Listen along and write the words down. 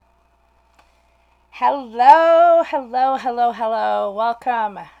Hello, hello, hello, hello.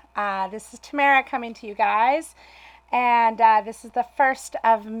 Welcome. This is Tamara coming to you guys, and this is the first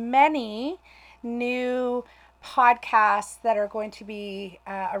of many new podcasts that are going to be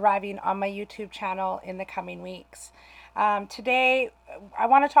arriving on my YouTube channel in the coming weeks. Today, I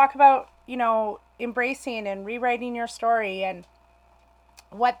want to talk about, embracing and rewriting your story and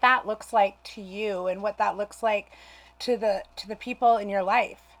what that looks like to you and what that looks like to the people in your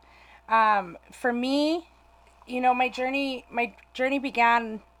life. For me, my journey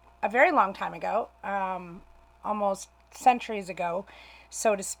began a very long time ago, almost centuries ago,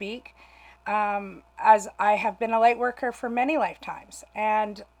 so to speak. As I have been a light worker for many lifetimes,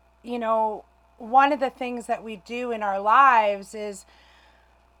 and you know, one of the things that we do in our lives is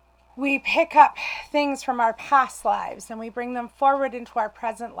we pick up things from our past lives and we bring them forward into our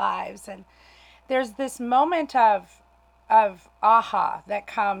present lives, and there's this moment of aha that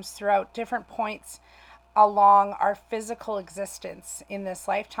comes throughout different points along our physical existence in this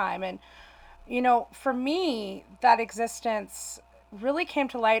lifetime. And, for me, that existence really came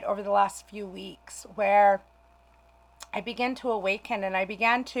to light over the last few weeks where I began to awaken and I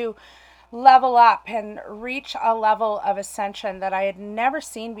began to level up and reach a level of ascension that I had never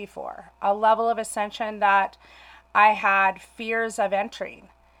seen before, a level of ascension that I had fears of entering.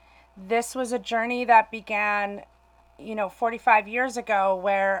 This was a journey that began 45 years ago,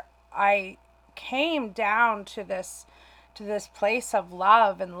 where I came down to this place of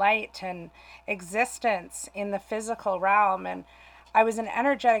love and light and existence in the physical realm. And I was an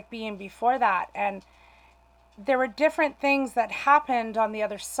energetic being before that, and there were different things that happened on the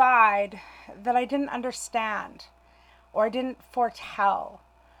other side that I didn't understand or didn't foretell,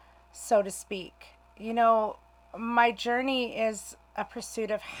 so to speak. My journey is a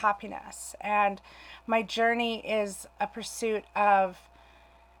pursuit of happiness, and my journey is a pursuit of,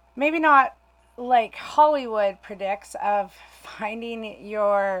 maybe not like Hollywood predicts, of finding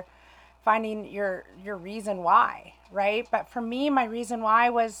your reason why, right? But for me, my reason why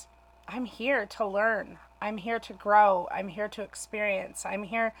was, I'm here to learn. I'm here to grow. I'm here to experience. I'm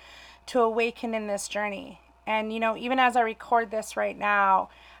here to awaken in this journey. And even as I record this right now,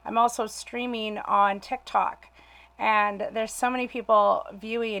 I'm also streaming on TikTok, and there's so many people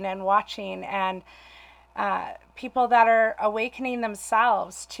viewing and watching, and people that are awakening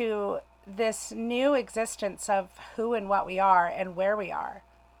themselves to this new existence of who and what we are and where we are.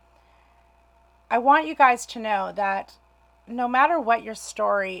 I want you guys to know that no matter what your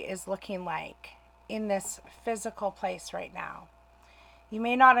story is looking like in this physical place right now, you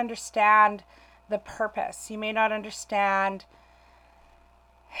may not understand the purpose, you may not understand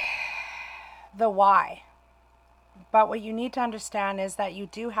the why. But what you need to understand is that you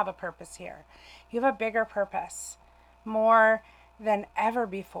do have a purpose here. You have a bigger purpose, more than ever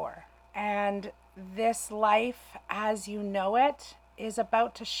before. And this life as you know it is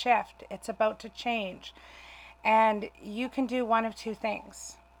about to shift, it's about to change. And you can do one of two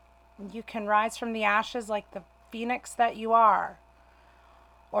things. You can rise from the ashes like the phoenix that you are,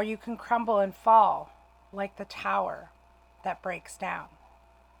 or you can crumble and fall like the tower that breaks down.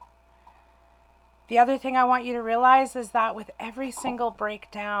 The other thing I want you to realize is that with every single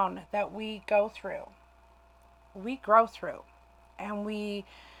breakdown that we go through, we grow through and we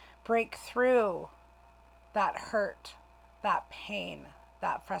break through that hurt, that pain,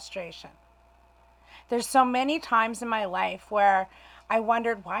 that frustration. There's so many times in my life where I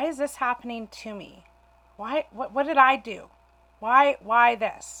wondered, why is this happening to me? What did I do? Why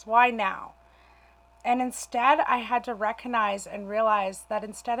this? Why now? And instead, I had to recognize and realize that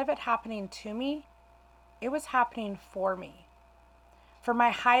instead of it happening to me, it was happening for me, for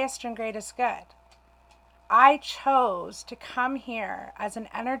my highest and greatest good. I chose to come here as an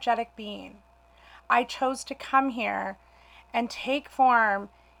energetic being. I chose to come here and take form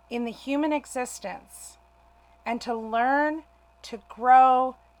in the human existence and to learn, to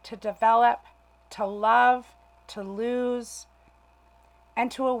grow, to develop, to love, to lose,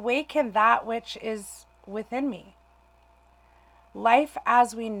 and to awaken that which is within me. Life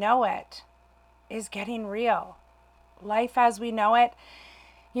as we know it is getting real. Life as we know it,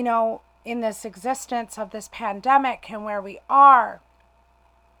 in this existence of this pandemic and where we are,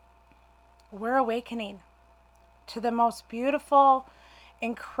 we're awakening to the most beautiful,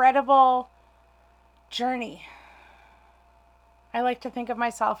 incredible journey. I like to think of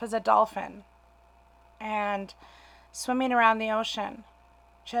myself as a dolphin and swimming around the ocean,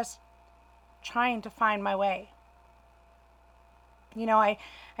 just trying to find my way. I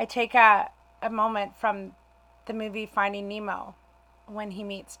take a moment from the movie Finding Nemo when he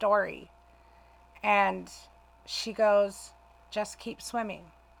meets Dory, and she goes, just keep swimming.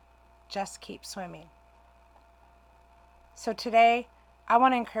 just keep swimming. So today, I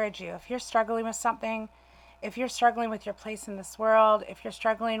want to encourage you, if you're struggling with something, if you're struggling with your place in this world, if you're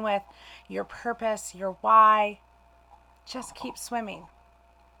struggling with your purpose, your why, just keep swimming.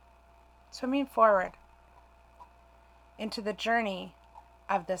 Swimming forward into the journey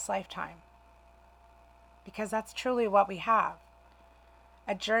of this lifetime. Because that's truly what we have,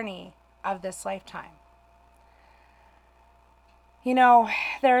 a journey of this lifetime. You know,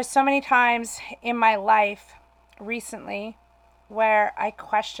 there are so many times in my life recently where I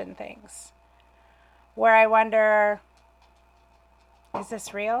question things, where I wonder, is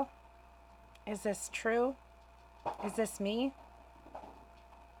this real? Is this true? Is this me?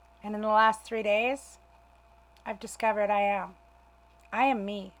 And in the last 3 days, I've discovered I am. I am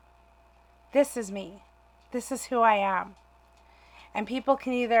me. This is me. This is who I am. And people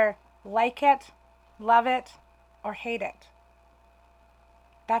can either like it, love it, or hate it.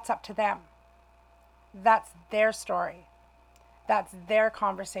 That's up to them. That's their story. That's their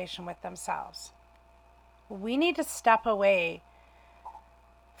conversation with themselves. We need to step away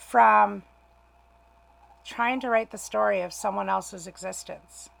from trying to write the story of someone else's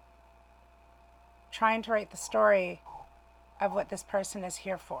existence. Trying to write the story of what this person is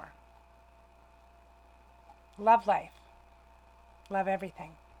here for. Love life. Love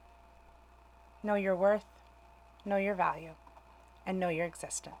everything. Know your worth. Know your value. And know your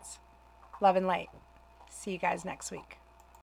existence. Love and light. See you guys next week.